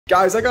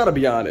Guys, I gotta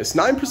be honest,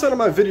 9% of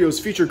my videos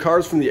feature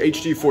cards from the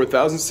HD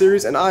 4000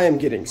 series, and I am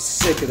getting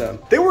sick of them.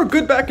 They were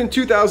good back in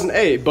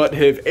 2008, but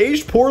have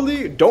aged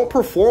poorly, don't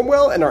perform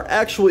well, and are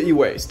actual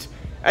e-waste.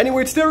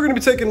 Anyway, today we're going to be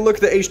taking a look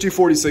at the HD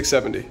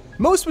 4670.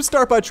 Most would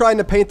start by trying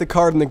to paint the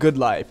card in a good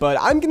light, but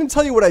I'm going to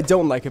tell you what I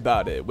don't like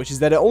about it, which is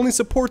that it only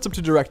supports up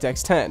to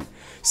DirectX 10.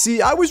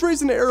 See, I was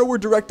raised in an era where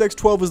DirectX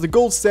 12 was the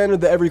gold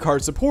standard that every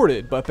card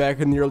supported, but back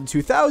in the early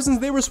 2000s,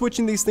 they were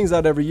switching these things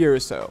out every year or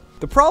so.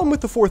 The problem with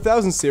the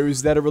 4000 series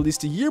is that it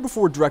released a year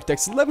before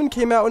DirectX 11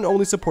 came out and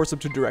only supports up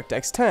to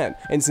DirectX 10,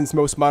 and since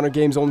most modern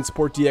games only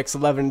support DX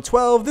 11 and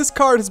 12, this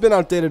card has been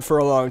outdated for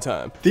a long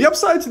time. The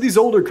upside to these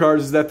older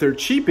cards is that they're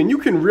cheap and you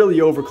can really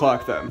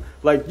overclock them.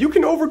 Like, you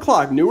can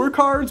overclock newer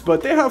cards,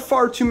 but they have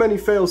far too many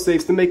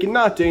failsafes to make it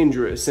not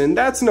dangerous, and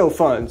that's no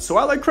fun, so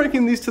I like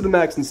cranking these to the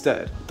max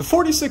instead. The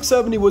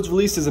 4670 was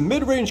released as a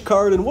mid-range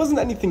card and wasn't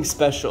anything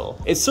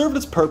special. It served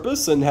its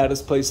purpose and had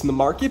its place in the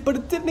market, but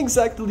it didn't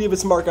exactly leave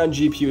its mark on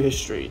GPU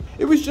history.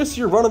 It was just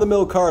your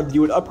run-of-the-mill card that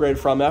you would upgrade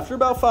from after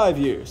about 5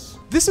 years.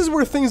 This is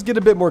where things get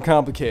a bit more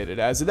complicated,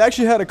 as it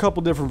actually had a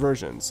couple different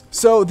versions.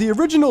 So, the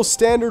original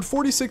standard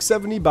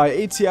 4670 by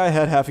ATI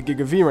had half a gig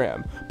of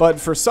VRAM, but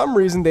for some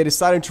reason they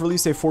decided to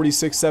release a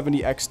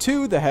 4670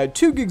 X2 that had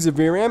 2 gigs of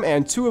VRAM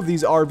and 2 of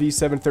these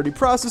RV730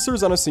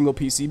 processors on a single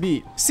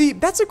PCB. See,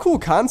 that's a cool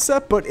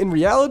concept, but in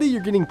reality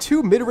you're getting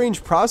 2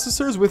 mid-range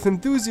processors with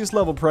enthusiast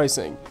level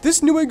pricing.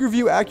 This Newegg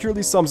review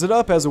accurately sums it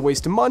up as a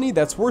waste of money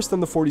that's worse than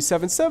the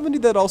 4770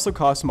 that also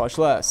costs much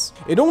less.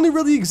 It only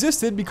really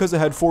existed because it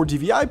had 4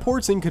 DVI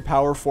ports and could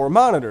power 4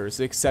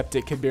 monitors, except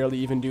it could barely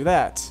even do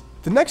that.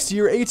 The next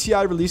year,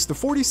 ATI released the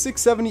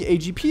 4670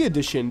 AGP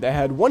edition that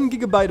had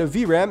 1GB of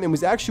VRAM and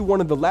was actually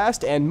one of the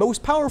last and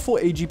most powerful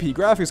AGP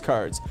graphics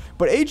cards,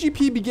 but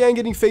AGP began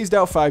getting phased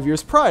out 5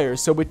 years prior,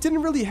 so it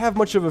didn't really have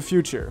much of a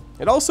future.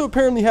 It also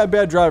apparently had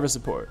bad driver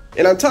support.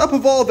 And on top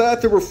of all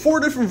that, there were 4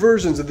 different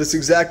versions of this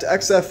exact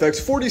XFX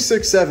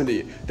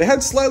 4670. They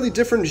had slightly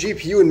different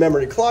GPU and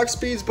memory clock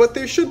speeds, but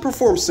they should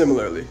perform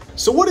similarly.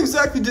 So what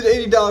exactly did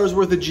 $80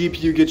 worth of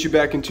GPU get you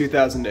back in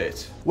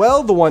 2008?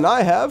 Well, the one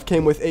I have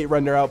came with 8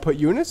 render output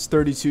units,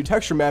 32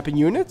 texture mapping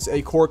units,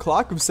 a core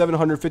clock of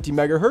 750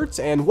 MHz,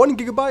 and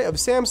 1GB of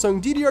Samsung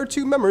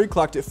DDR2 memory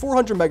clocked at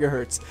 400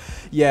 MHz.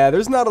 Yeah,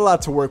 there's not a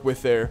lot to work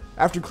with there.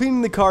 After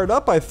cleaning the card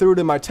up, I threw it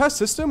in my test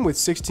system with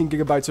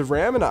 16GB of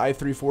RAM and an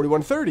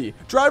i3-4130.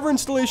 Driver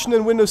installation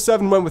in Windows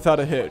 7 went without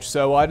a hitch,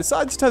 so I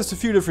decided to test a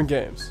few different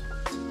games.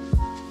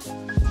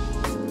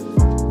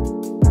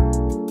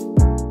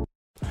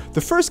 The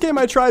first game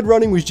I tried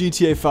running was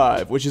GTA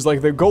 5, which is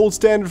like the gold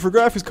standard for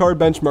graphics card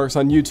benchmarks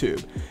on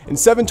YouTube. In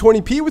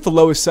 720p with the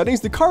lowest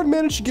settings, the card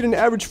managed to get an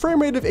average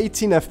frame rate of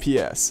 18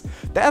 FPS.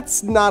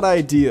 That's not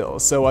ideal,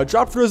 so I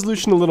dropped the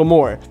resolution a little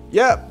more.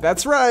 Yep,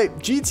 that's right,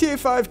 GTA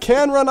 5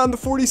 can run on the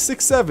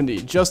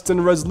 4670, just in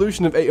a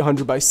resolution of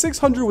 800 by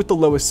 600 with the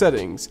lowest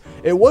settings.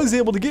 It was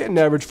able to get an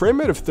average frame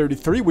rate of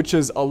 33, which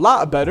is a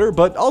lot better,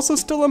 but also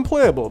still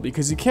unplayable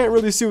because you can't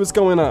really see what's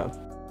going on.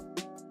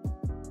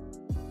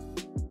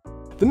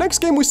 The next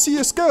game was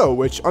CSGO,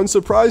 which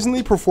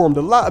unsurprisingly performed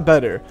a lot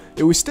better.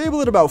 It was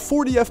stable at about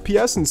 40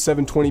 FPS and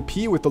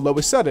 720p with the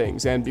lowest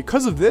settings, and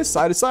because of this,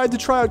 I decided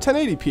to try out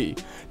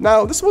 1080p.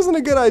 Now, this wasn't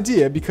a good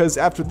idea because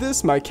after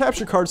this, my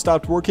capture card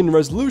stopped working in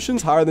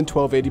resolutions higher than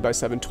 1280 by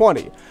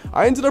 720.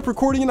 I ended up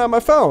recording it on my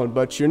phone,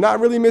 but you're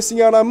not really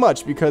missing out on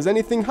much because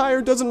anything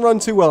higher doesn't run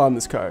too well on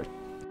this card.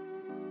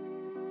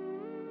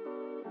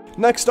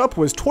 Next up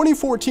was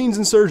 2014's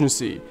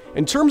Insurgency.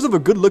 In terms of a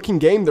good looking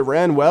game that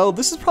ran well,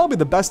 this is probably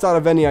the best out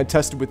of any I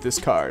tested with this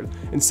card.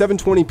 In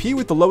 720p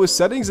with the lowest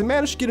settings, it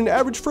managed to get an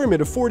average frame rate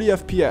of 40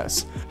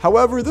 FPS.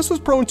 However, this was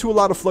prone to a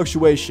lot of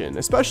fluctuation,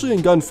 especially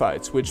in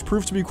gunfights, which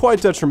proved to be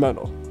quite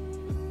detrimental.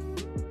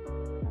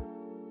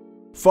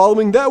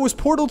 Following that was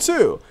Portal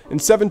 2. In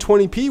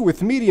 720p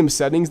with medium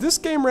settings, this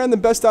game ran the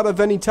best out of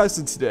any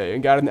tested today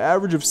and got an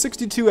average of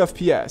 62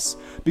 FPS.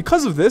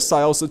 Because of this,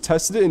 I also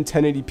tested it in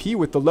 1080p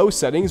with the low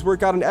settings where it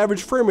got an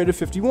average frame rate of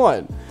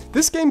 51.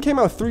 This game came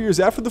out 3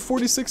 years after the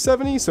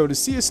 4670, so to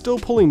see it still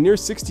pulling near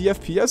 60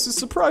 FPS is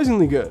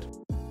surprisingly good.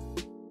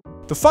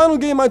 The final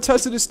game I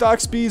tested at stock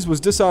speeds was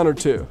Dishonored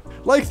 2.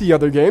 Like the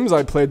other games,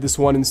 I played this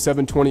one in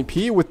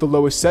 720p with the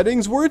lowest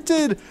settings where it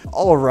did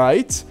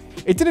alright.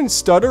 It didn't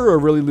stutter or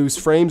really lose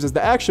frames as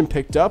the action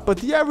picked up, but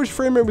the average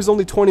frame rate was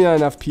only 29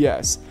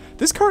 FPS.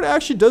 This card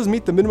actually does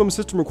meet the minimum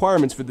system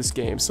requirements for this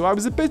game, so I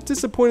was a bit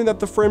disappointed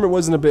that the frame rate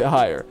wasn't a bit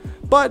higher,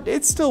 but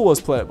it still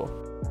was playable.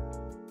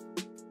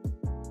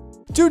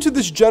 Due to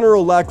this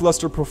general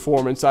lackluster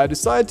performance, I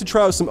decided to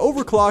try out some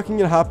overclocking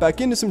and hop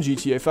back into some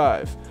GTA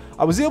 5.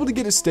 I was able to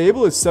get it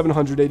stable at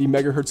 780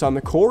 MHz on the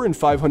core and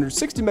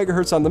 560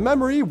 MHz on the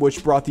memory,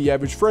 which brought the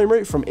average frame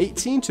rate from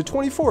 18 to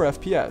 24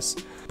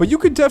 FPS. But you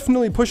could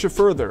definitely push it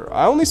further.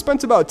 I only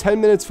spent about 10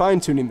 minutes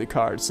fine-tuning the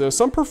card, so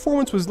some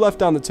performance was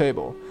left on the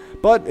table.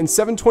 But in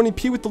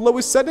 720p with the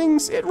lowest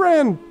settings, it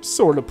ran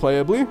sorta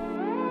playably.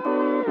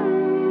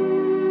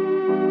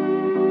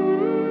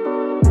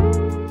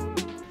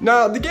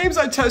 Now, the games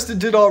I tested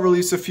did all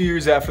release a few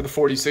years after the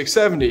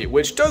 4670,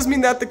 which does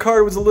mean that the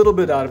card was a little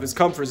bit out of its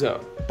comfort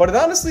zone. But it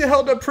honestly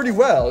held up pretty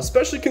well,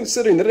 especially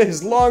considering that it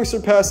has long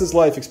surpassed its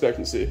life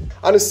expectancy.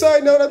 On a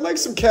side note, I'd like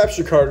some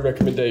capture card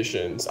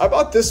recommendations. I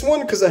bought this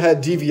one because I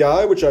had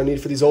DVI, which I need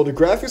for these older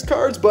graphics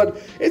cards,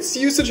 but its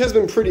usage has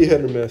been pretty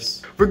hit or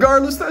miss.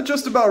 Regardless, that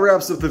just about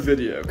wraps up the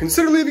video.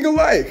 Consider leaving a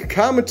like,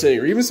 commenting,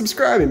 or even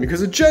subscribing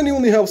because it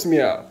genuinely helps me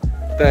out.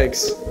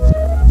 Thanks.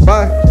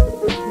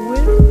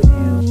 Bye.